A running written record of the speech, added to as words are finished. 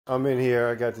I'm in here.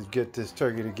 I got to get this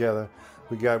turkey together.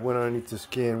 We got one underneath the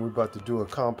skin. We're about to do a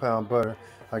compound butter.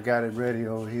 I got it ready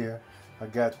over here. I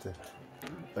got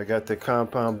the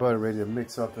compound butter ready to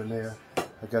mix up in there.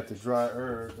 I got the dry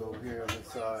herbs over here on the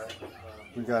side.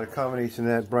 We got a combination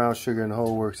of that brown sugar and the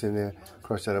whole works in there.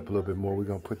 Crush that up a little bit more. We're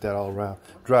gonna put that all around.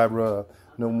 Dry rub.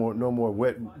 No more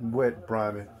wet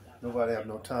priming. Nobody have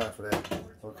no time for that.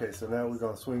 Okay, so now we're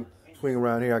gonna swing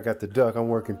around here. I got the duck. I'm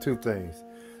working two things.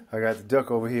 I got the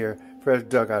duck over here, fresh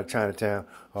duck out of Chinatown.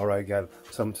 All right, got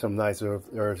some nice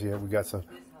herbs here. We got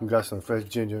some fresh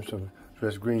ginger, some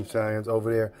fresh green scallions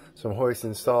over there, some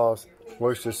hoisin sauce,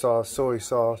 oyster sauce, soy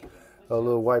sauce, a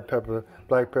little white pepper,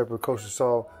 black pepper, kosher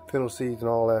salt, fennel seeds, and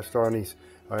all that star anise.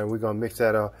 All right, we're gonna mix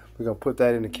that up. We're gonna put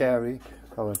that in the cavity.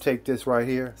 I'm gonna take this right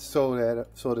here, sew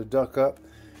the duck up,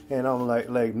 and I'm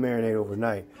gonna like marinate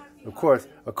overnight. Of course,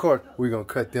 we're gonna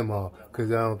cut them off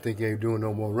because I don't think they're doing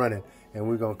no more running, and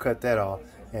we're gonna cut that off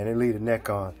and then leave the neck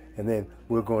on, and then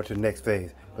we'll go into the next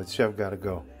phase. But the chef gotta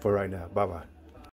go for right now. Bye bye.